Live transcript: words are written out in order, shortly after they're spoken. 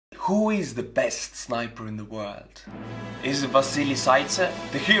Who is the best sniper in the world? Is it Vasily Zaitsev,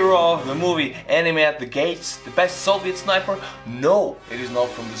 the hero of the movie Enemy at the Gates, the best Soviet sniper? No, it is not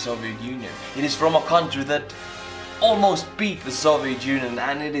from the Soviet Union. It is from a country that almost beat the Soviet Union,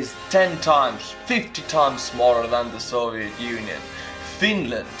 and it is 10 times, 50 times smaller than the Soviet Union.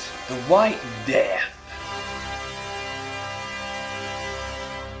 Finland, the White Death.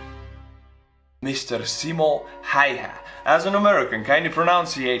 Mr. Simo Rehi. As an American, can you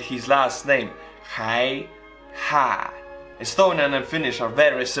pronunciate his last name? Rehi. Estonian and Finnish are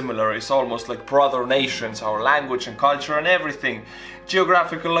very similar. It's almost like brother nations, our language and culture and everything.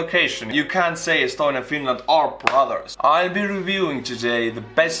 Geographical location. You can't say Estonia and Finland are brothers. I'll be reviewing today the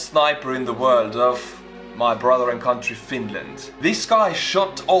best sniper in the world of my brother and country Finland. This guy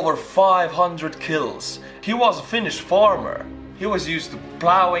shot over 500 kills. He was a Finnish farmer. He was used to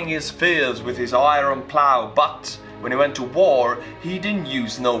plowing his fields with his iron plow, but when he went to war, he didn't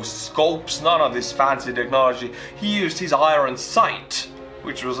use no scopes, none of this fancy technology. He used his iron sight,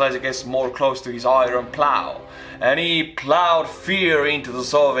 which was, I guess, more close to his iron plow. And he plowed fear into the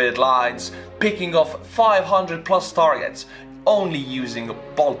Soviet lines, picking off 500 plus targets, only using a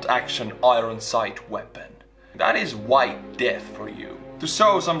bolt-action iron sight weapon. That is White Death for you. To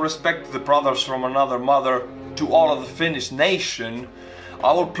show some respect to the brothers from another mother, to all of the Finnish nation,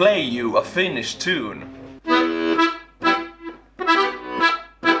 I will play you a Finnish tune.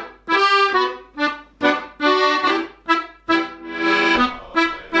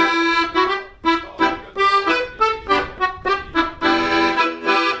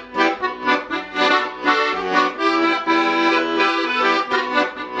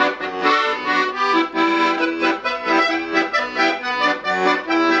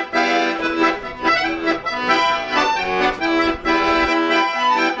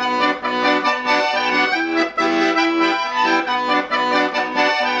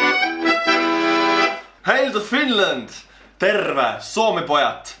 Hail to Finland! Terve,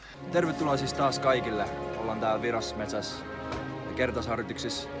 Suomi-pojat! Tervetuloa siis taas kaikille. Ollaan täällä Virossa metsässä ja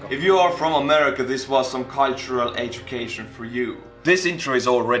kertausharjoituksissa. If you are from America, this was some cultural education for you. This intro is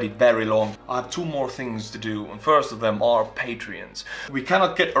already very long. I have 2 more things to do, and first of them are Patreons. We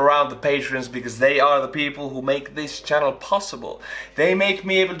cannot get around the Patreons because they are the people who make this channel possible. They make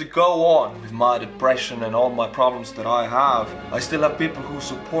me able to go on with my depression and all my problems that I have. I still have people who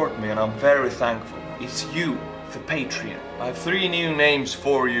support me, and I'm very thankful. It's you, the Patreon. I have 3 new names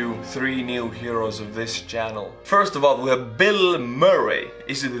for you, 3 new heroes of this channel. First of all, we have Bill Murray.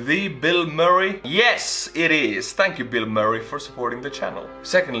 Is it the Bill Murray? Yes, it is. Thank you, Bill Murray, for supporting the channel.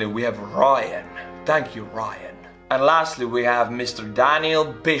 Secondly, we have Ryan. Thank you, Ryan. And lastly, we have Mr. Daniel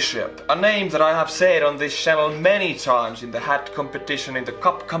Bishop, a name that I have said on this channel many times in the hat competition, in the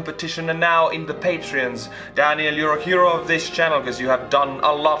cup competition, and now in the Patreons. Daniel, you're a hero of this channel because you have done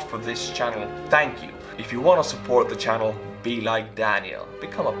a lot for this channel. Thank you. If you want to support the channel, be like Daniel.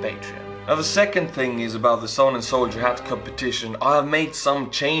 Become a Patreon. Now the second thing is about the Estonian Soldier Hat competition. I have made some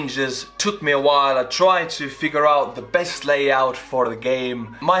changes. Took me a while. I tried to figure out the best layout for the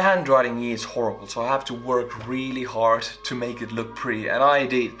game. My handwriting is horrible, so I have to work really hard to make it look pretty, and I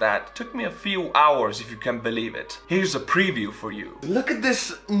did that. It took me a few hours, if you can believe it. Here's a preview for you. Look at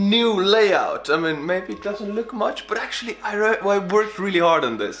this new layout. I mean, maybe it doesn't look much, but actually I worked really hard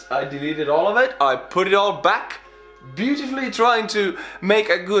on this. I deleted all of it. I put it all back. Beautifully trying to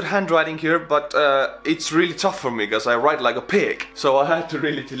make a good handwriting here, but it's really tough for me because I write like a pig. So I had to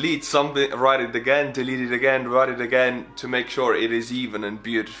really delete something, write it again, delete it again, write it again to make sure it is even and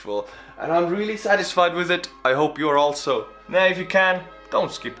beautiful. And I'm really satisfied with it. I hope you're also. Now if you can,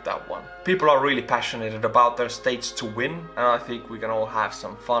 don't skip that one. People are really passionate about their states to win, and I think we can all have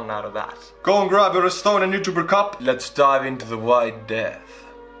some fun out of that. Go and grab your Estonian YouTuber cup. Let's dive into the White Death.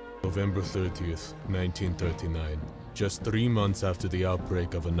 November 30th, 1939. Just 3 months after the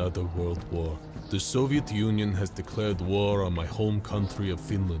outbreak of another world war, the Soviet Union has declared war on my home country of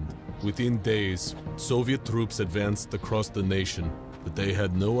Finland. Within days, Soviet troops advanced across the nation, but they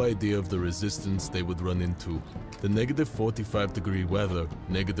had no idea of the resistance they would run into. The negative 45-degree weather,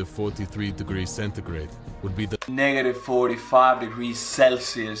 negative 43 degrees centigrade, would be the negative 45 degrees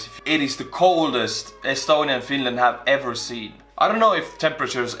Celsius. It is the coldest Estonia and Finland have ever seen. I don't know if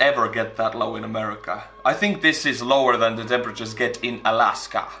temperatures ever get that low in America. I think this is lower than the temperatures get in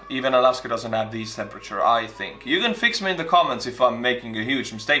Alaska. Even Alaska doesn't have these temperatures, I think. You can fix me in the comments if I'm making a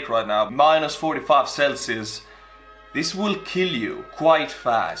huge mistake right now. Minus 45 Celsius. This will kill you quite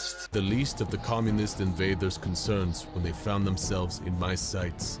fast. The least of the communist invaders' concerns when they found themselves in my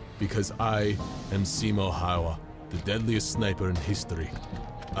sights. Because I am Simo Rehi, the deadliest sniper in history.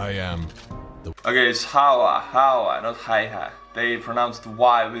 I am the... Okay, it's Rehi, not Rehi. They pronounced the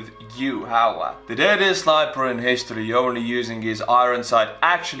Y with U, Hawa. The deadliest sniper in history, only using his iron sight.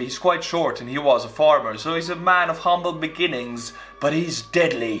 Actually, he's quite short and he was a farmer, so he's a man of humble beginnings, but he's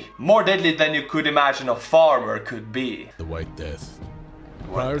deadly. More deadly than you could imagine a farmer could be. The White Death.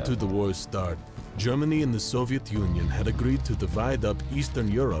 Prior to the war's start, Germany and the Soviet Union had agreed to divide up Eastern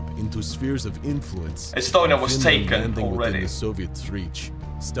Europe into spheres of influence. Estonia was Finland taken landing already. within the Soviets' reach.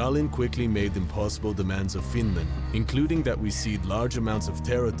 Stalin quickly made impossible demands of Finland, including that we cede large amounts of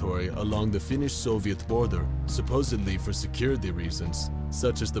territory along the Finnish-Soviet border, supposedly for security reasons,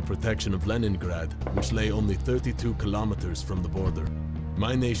 such as the protection of Leningrad, which lay only 32 kilometers from the border.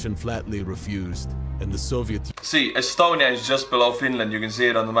 My nation flatly refused, and the Soviet... See, Estonia is just below Finland, you can see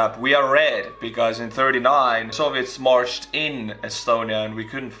it on the map. We are red, because in '39, Soviets marched in Estonia and we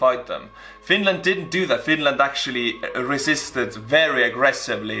couldn't fight them. Finland didn't do that. Finland actually resisted very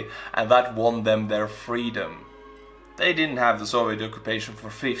aggressively, and that won them their freedom. They didn't have the Soviet occupation for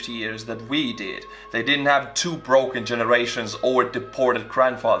 50 years that we did. They didn't have 2 broken generations or deported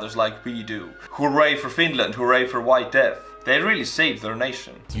grandfathers like we do. Hooray for Finland, hooray for White Death. They really saved their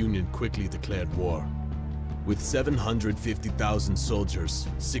nation. The Union quickly declared war. With 750,000 soldiers,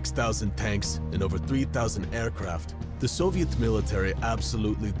 6,000 tanks, and over 3,000 aircraft, the Soviet military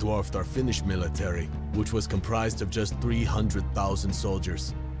absolutely dwarfed our Finnish military, which was comprised of just 300,000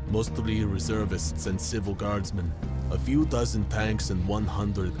 soldiers, mostly reservists and civil guardsmen, a few dozen tanks and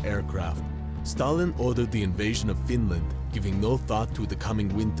 100 aircraft. Stalin ordered the invasion of Finland, giving no thought to the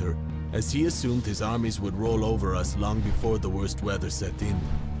coming winter, as he assumed his armies would roll over us long before the worst weather set in.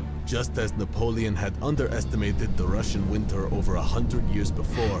 Just as Napoleon had underestimated the Russian winter over 100 years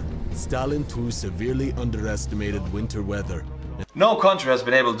before, Stalin too severely underestimated winter weather. No country has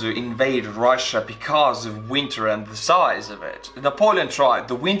been able to invade Russia because of winter and the size of it. Napoleon tried.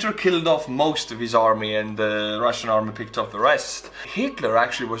 The winter killed off most of his army and the Russian army picked up the rest. Hitler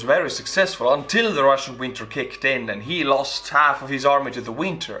actually was very successful until the Russian winter kicked in and he lost half of his army to the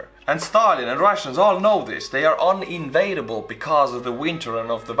winter. And Stalin and Russians all know this. They are uninvadable because of the winter and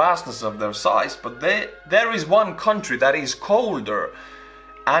of the vastness of their size. But there is one country that is colder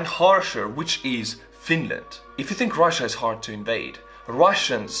and harsher, which is Finland. If you think Russia is hard to invade,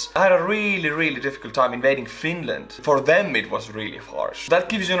 Russians had a really difficult time invading Finland. For them it was really harsh. That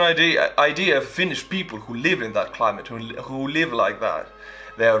gives you an idea of Finnish people who live in that climate, who live like that.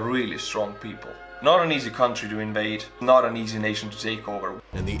 They are really strong people. Not an easy country to invade, not an easy nation to take over.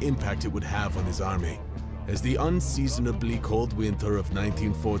 And the impact it would have on his army. As the unseasonably cold winter of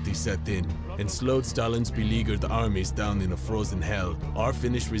 1940 set in and slowed Stalin's beleaguered armies down in a frozen hell, our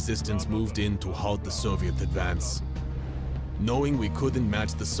Finnish resistance moved in to halt the Soviet advance. Knowing we couldn't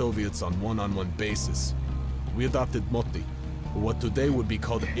match the Soviets on one-on-one basis, we adopted Motti, or what today would be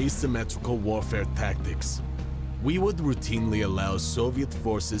called asymmetrical warfare tactics. We would routinely allow Soviet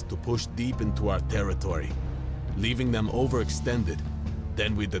forces to push deep into our territory, leaving them overextended.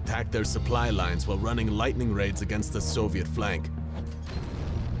 Then we'd attack their supply lines while running lightning raids against the Soviet flank.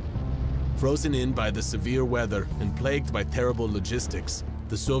 Frozen in by the severe weather and plagued by terrible logistics,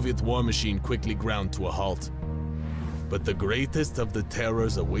 the Soviet war machine quickly ground to a halt. But the greatest of the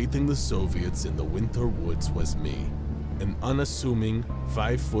terrors awaiting the Soviets in the winter woods was me. An unassuming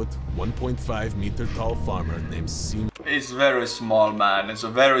 5-foot, 1.5 meter tall farmer named Simon. He's a very small man. It's a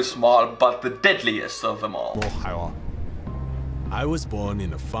very small, but the deadliest of them all. I was born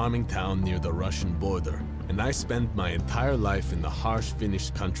in a farming town near the Russian border, and I spent my entire life in the harsh Finnish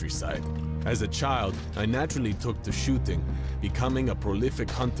countryside. As a child, I naturally took to shooting, becoming a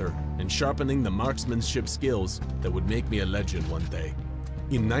prolific hunter and sharpening the marksmanship skills that would make me a legend one day.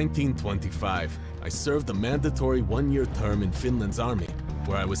 In 1925, I served a mandatory one-year term in Finland's army,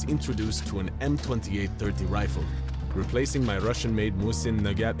 where I was introduced to an M28-30 rifle, replacing my Russian-made Musin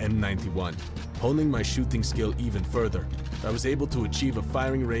Nagant M91. Honing my shooting skill even further, I was able to achieve a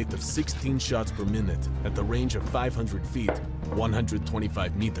firing rate of 16 shots per minute at the range of 500 feet,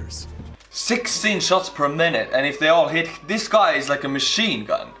 125 meters. 16 shots per minute, and if they all hit, this guy is like a machine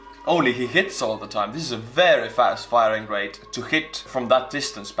gun. Only he hits all the time. This is a very fast firing rate to hit from that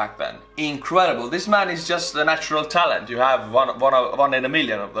distance back then. Incredible. This man is just a natural talent. You have one in a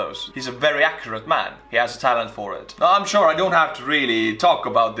million of those. He's a very accurate man. He has a talent for it. Now, I'm sure I don't have to really talk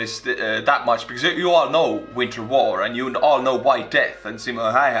about this that much, because you all know Winter War and you all know White Death and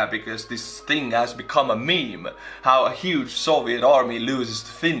Simo Häyhä, because this thing has become a meme. How a huge Soviet army loses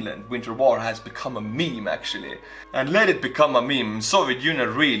to Finland. Winter War has become a meme, actually. And let it become a meme. Soviet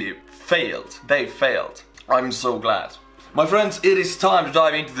Union really failed. They failed. I'm so glad. My friends, it is time to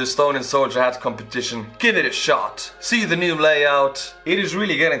dive into the Estonian soldier hat competition. Give it a shot. See the new layout. It is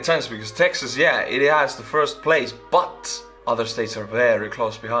really getting tense because Texas, yeah, it has the first place, but Other states are very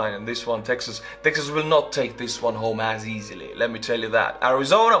close behind, and this one, Texas will not take this one home as easily, let me tell you that.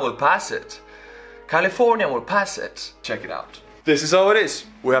 Arizona will pass it. California will pass it. Check it out. This is how it is.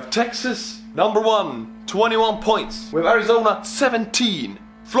 We have Texas, number 1, 21 points. We have Arizona, 17.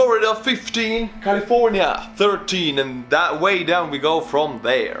 Florida, 15. California, 13. And that way down we go from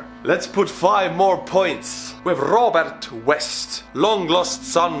there. Let's put 5 more points. We have Robert West, long lost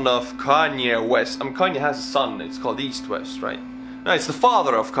son of Kanye West. I mean, Kanye has a son, it's called East West, right? No, it's the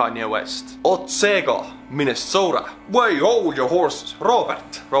father of Kanye West. Otsego, Minnesota. Way, hold your horses.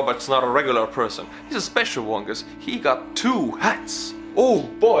 Robert. Robert's not a regular person. He's a special one because he got 2 hats. Oh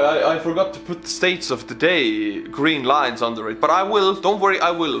boy, I forgot to put the states of the day green lines under it. But I will, don't worry,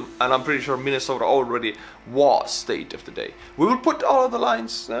 I will. And I'm pretty sure Minnesota already was state of the day. We will put all of the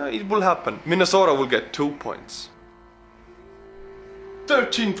lines, it will happen. Minnesota will get 2 points.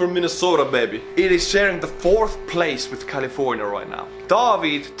 13 for Minnesota, baby. It is sharing the 4th place with California right now.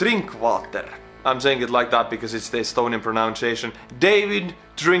 David Drinkwater. I'm saying it like that because it's the Estonian pronunciation. David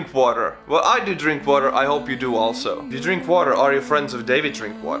Drinkwater. Well, I do drink water, I hope you do also. If you drink water, are you friends of David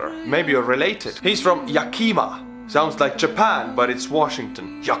Drinkwater? Maybe you're related. He's from Yakima. Sounds like Japan, but it's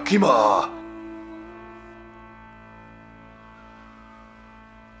Washington. Yakima!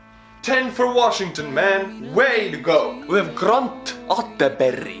 10 for Washington, man. Way to go. We have Grant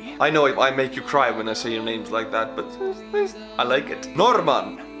Atterbury. I know I make you cry when I say your names like that, but I like it.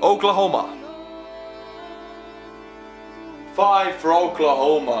 Norman, Oklahoma. 5 for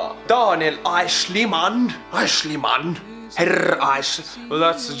Oklahoma. Daniel Eichlimann. Herr Eichlimann. Well,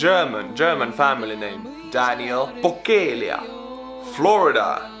 that's a German family name. Daniel Bokelia.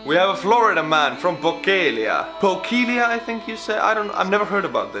 Florida. We have a Florida man from Bokelia. Bokelia, I think you say. I've never heard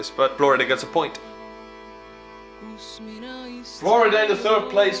about this, but Florida gets a point. Florida in the 3rd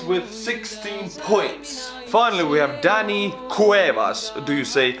place with 16 points. Finally, we have Danny Cuevas. Do you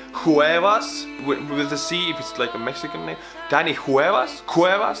say Cuevas with a C if it's like a Mexican name? Danny Cuevas?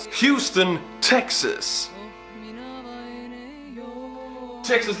 Cuevas? Houston, Texas.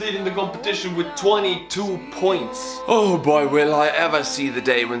 Texas leading the competition with 22 points. Oh boy, will I ever see the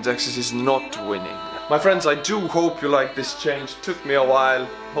day when Texas is not winning. My friends, I do hope you like this change. Took me a while.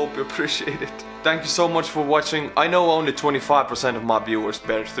 Hope you appreciate it. Thank you so much for watching. I know only 25% of my viewers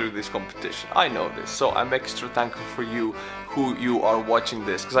bear through this competition. I know this, so I'm extra thankful for you who you are watching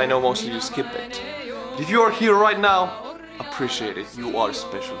this, because I know most of you skip it. If you are here right now, appreciate it. You are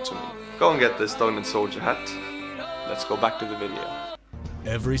special to me. Go and get the Estonian soldier hat. Let's go back to the video.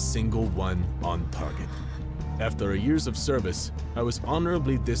 Every single one on target. After years of service, I was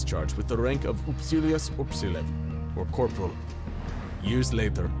honorably discharged with the rank of Upsilias Upsilev, or Corporal. Years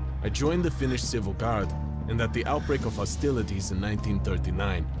later, I joined the Finnish Civil Guard, and at the outbreak of hostilities in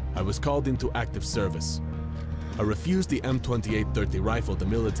 1939, I was called into active service. I refused the M2830 rifle the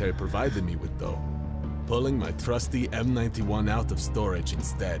military provided me with though, pulling my trusty M91 out of storage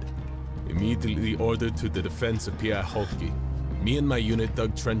instead. Immediately ordered to the defense of Piaholki, me and my unit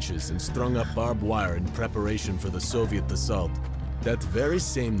dug trenches and strung up barbed wire in preparation for the Soviet assault. That very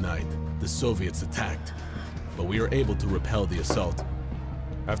same night, the Soviets attacked, but we were able to repel the assault.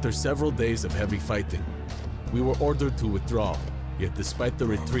 After several days of heavy fighting, we were ordered to withdraw, yet despite the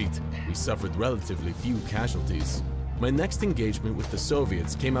retreat, we suffered relatively few casualties. My next engagement with the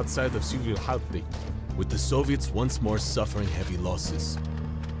Soviets came outside of Suvilhalti, with the Soviets once more suffering heavy losses.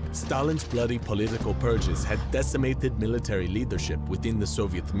 Stalin's bloody political purges had decimated military leadership within the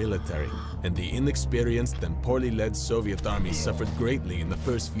Soviet military, and the inexperienced and poorly led Soviet army suffered greatly in the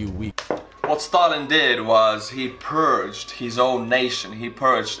first few weeks. What Stalin did was he purged his own nation. He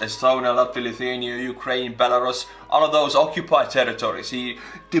purged Estonia, Latvia, Lithuania, Ukraine, Belarus, all of those occupied territories. He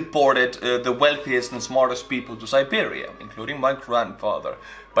deported the wealthiest and smartest people to Siberia, including my grandfather.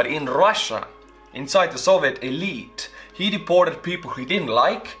 But in Russia, inside the Soviet elite, he deported people he didn't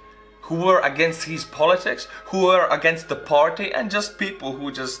like, who were against his politics, who were against the party, and just people who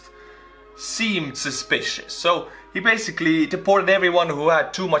just seemed suspicious. So he basically deported everyone who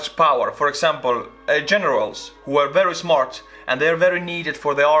had too much power. For example, generals who were very smart and they're very needed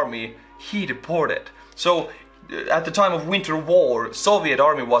for the army, he deported. So at the time of Winter War, Soviet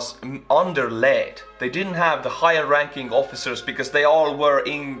army was underled. They didn't have the higher ranking officers because they all were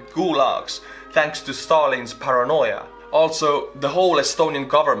in gulags, thanks to Stalin's paranoia. Also, the whole Estonian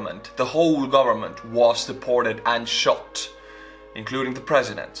government, the whole government was deported and shot, including the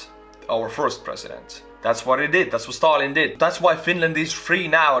president, our first president. That's what he did, that's what Stalin did. That's why Finland is free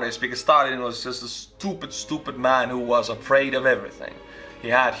nowadays, because Stalin was just a stupid man who was afraid of everything. He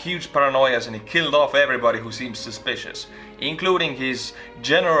had huge paranoias and he killed off everybody who seemed suspicious, including his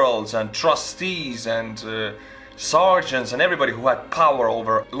generals and trustees and sergeants and everybody who had power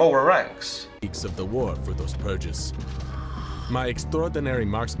over lower ranks. Weeks of the war for those purges. My extraordinary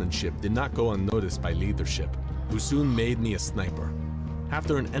marksmanship did not go unnoticed by leadership, who soon made me a sniper.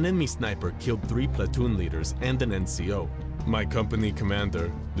 After an enemy sniper killed 3 platoon leaders and an NCO, my company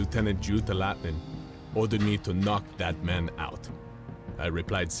commander, Lieutenant Jutta Latnin, ordered me to knock that man out. I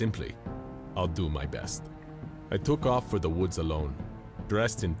replied simply, "I'll do my best." I took off for the woods alone,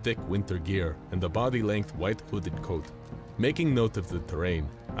 dressed in thick winter gear and a body-length white hooded coat. Making note of the terrain,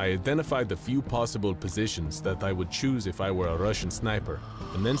 I identified the few possible positions that I would choose if I were a Russian sniper,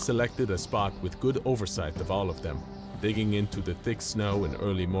 and then selected a spot with good oversight of all of them. Digging into the thick snow in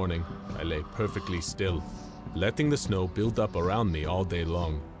early morning, I lay perfectly still, letting the snow build up around me all day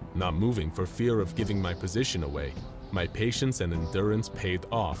long, not moving for fear of giving my position away. My patience and endurance paid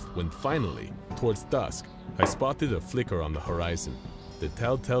off when finally, towards dusk, I spotted a flicker on the horizon, the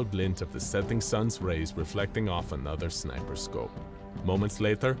telltale glint of the setting sun's rays reflecting off another sniper scope. Moments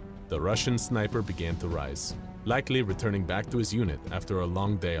later, the Russian sniper began to rise, likely returning back to his unit after a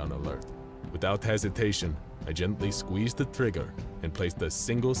long day on alert. Without hesitation, I gently squeezed the trigger and placed a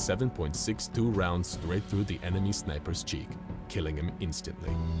single 7.62 round straight through the enemy sniper's cheek, killing him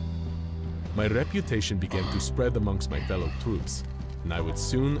instantly. My reputation began to spread amongst my fellow troops, and I would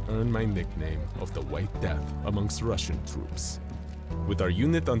soon earn my nickname of the White Death amongst Russian troops. With our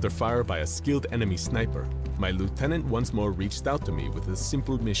unit under fire by a skilled enemy sniper, my lieutenant once more reached out to me with a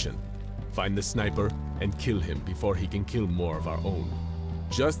simple mission: find the sniper and kill him before he can kill more of our own.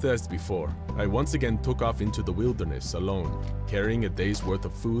 Just as before, I once again took off into the wilderness alone, carrying a day's worth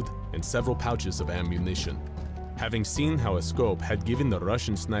of food and several pouches of ammunition. Having seen how a scope had given the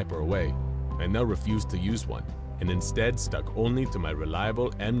Russian sniper away, I now refused to use one, and instead stuck only to my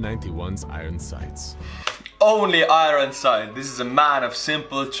reliable M91's iron sights. Only iron sight. This is a man of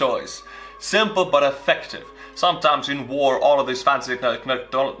simple choice. Simple but effective. Sometimes in war, all of this fancy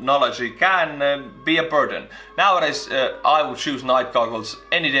technology can be a burden. Nowadays, I would choose night goggles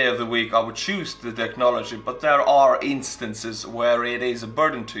any day of the week. I would choose the technology, but there are instances where it is a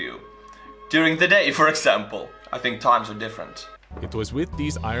burden to you. During the day, for example. I think times are different. It was with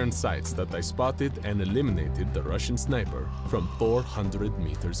these iron sights that I spotted and eliminated the Russian sniper from 400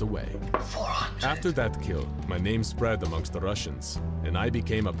 meters away. 400? After that kill, my name spread amongst the Russians, and I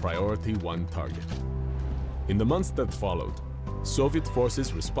became a priority 1 target. In the months that followed, Soviet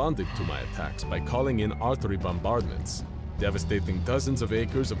forces responded to my attacks by calling in artillery bombardments, devastating dozens of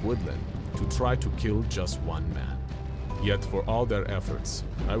acres of woodland to try to kill just 1 man. Yet for all their efforts,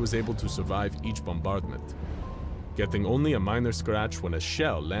 I was able to survive each bombardment, getting only a minor scratch when a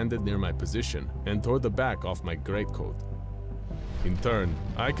shell landed near my position and tore the back off my greatcoat. In turn,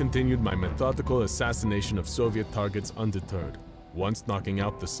 I continued my methodical assassination of Soviet targets undeterred, once knocking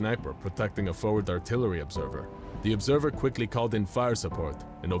out the sniper protecting a forward artillery observer. The observer quickly called in fire support,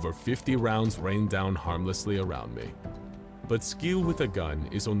 and over 50 rounds rained down harmlessly around me. But skill with a gun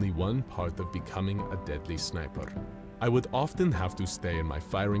is only one part of becoming a deadly sniper. I would often have to stay in my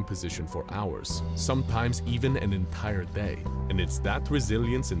firing position for hours, sometimes even an entire day. And it's that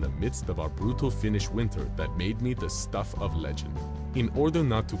resilience in the midst of our brutal Finnish winter that made me the stuff of legend. In order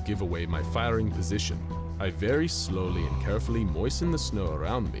not to give away my firing position, I very slowly and carefully moistened the snow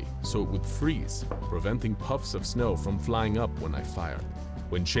around me so it would freeze, preventing puffs of snow from flying up when I fired.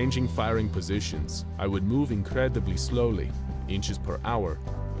 When changing firing positions, I would move incredibly slowly, inches per hour,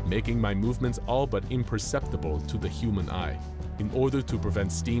 making my movements all but imperceptible to the human eye. In order to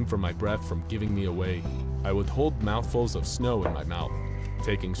prevent steam from my breath from giving me away, I would hold mouthfuls of snow in my mouth,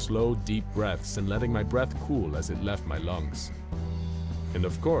 taking slow, deep breaths and letting my breath cool as it left my lungs. And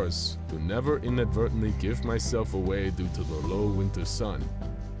of course, to never inadvertently give myself away due to the low winter sun,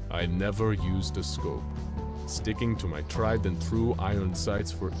 I never used a scope, sticking to my tried and true iron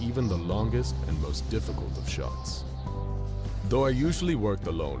sights for even the longest and most difficult of shots. Though I usually worked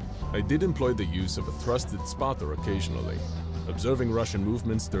alone, I did employ the use of a trusted spotter occasionally. Observing Russian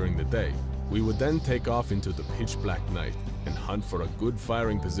movements during the day, we would then take off into the pitch-black night and hunt for a good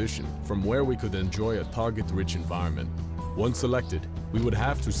firing position from where we could enjoy a target-rich environment. Once selected, we would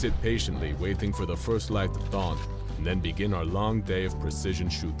have to sit patiently waiting for the first light of dawn and then begin our long day of precision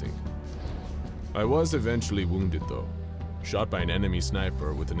shooting. I was eventually wounded though, shot by an enemy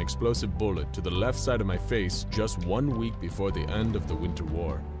sniper with an explosive bullet to the left side of my face just 1 week before the end of the Winter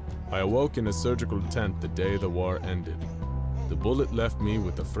War. I awoke in a surgical tent the day the war ended. The bullet left me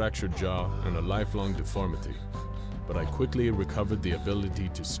with a fractured jaw and a lifelong deformity, but I quickly recovered the ability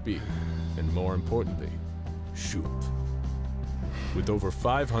to speak, and more importantly, shoot. With over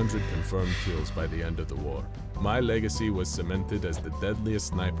 500 confirmed kills by the end of the war, my legacy was cemented as the deadliest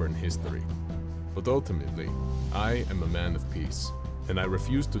sniper in history. But ultimately, I am a man of peace, and I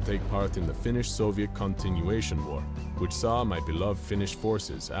refuse to take part in the Finnish-Soviet continuation war, which saw my beloved Finnish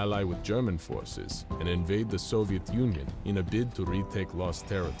forces ally with German forces and invade the Soviet Union in a bid to retake lost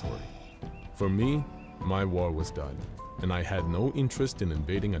territory. For me, my war was done, and I had no interest in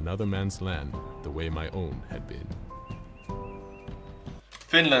invading another man's land the way my own had been.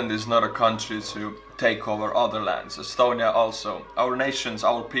 Finland is not a country to take over other lands. Estonia also. Our nations,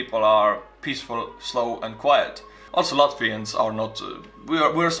 our people are peaceful, slow and quiet. Also Latvians are not...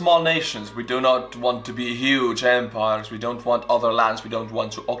 we're small nations. We do not want to be huge empires. We don't want other lands. We don't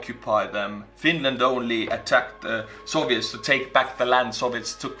want to occupy them. Finland only attacked the Soviets to take back the land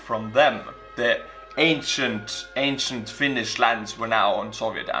Soviets took from them. The ancient Finnish lands were now on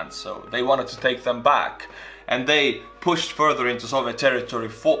Soviet hands, so they wanted to take them back. And they pushed further into Soviet territory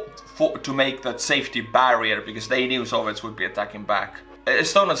to make that safety barrier, because they knew Soviets would be attacking back.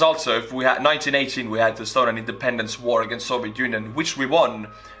 Estonians also, if we had 1918, we had the Estonian independence war against Soviet Union, which we won.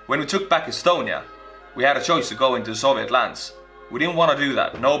 When we took back Estonia, we had a choice to go into Soviet lands. We didn't want to do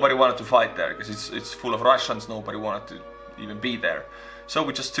that. Nobody wanted to fight there, because it's full of Russians. Nobody wanted to even be there. So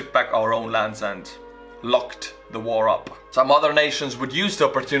we just took back our own lands and locked the war up. Some other nations would use the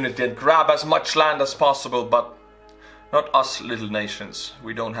opportunity and grab as much land as possible, but not us little nations.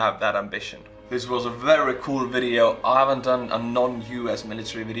 We don't have that ambition. This was a very cool video. I haven't done a non-US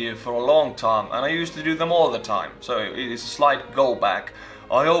military video for a long time, and I used to do them all the time, so it is a slight go back.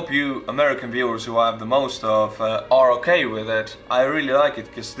 I hope you American viewers who I have the most of are okay with it. I really like it,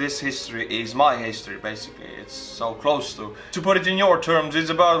 because this history is my history basically. It's so close to... To put it in your terms, it's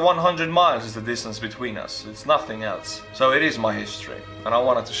about 100 miles is the distance between us. It's nothing else. So it is my history, and I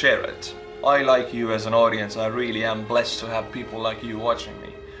wanted to share it. I like you as an audience. I really am blessed to have people like you watching me.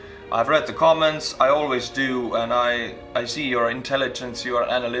 I've read the comments, I always do, and I see your intelligence, you are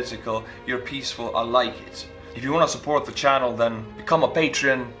analytical, you're peaceful, I like it. If you want to support the channel, then become a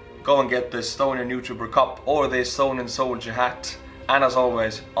patron, go and get the Estonian YouTuber cup or the Estonian soldier hat. And as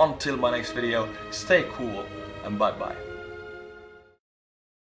always, until my next video, stay cool and bye bye.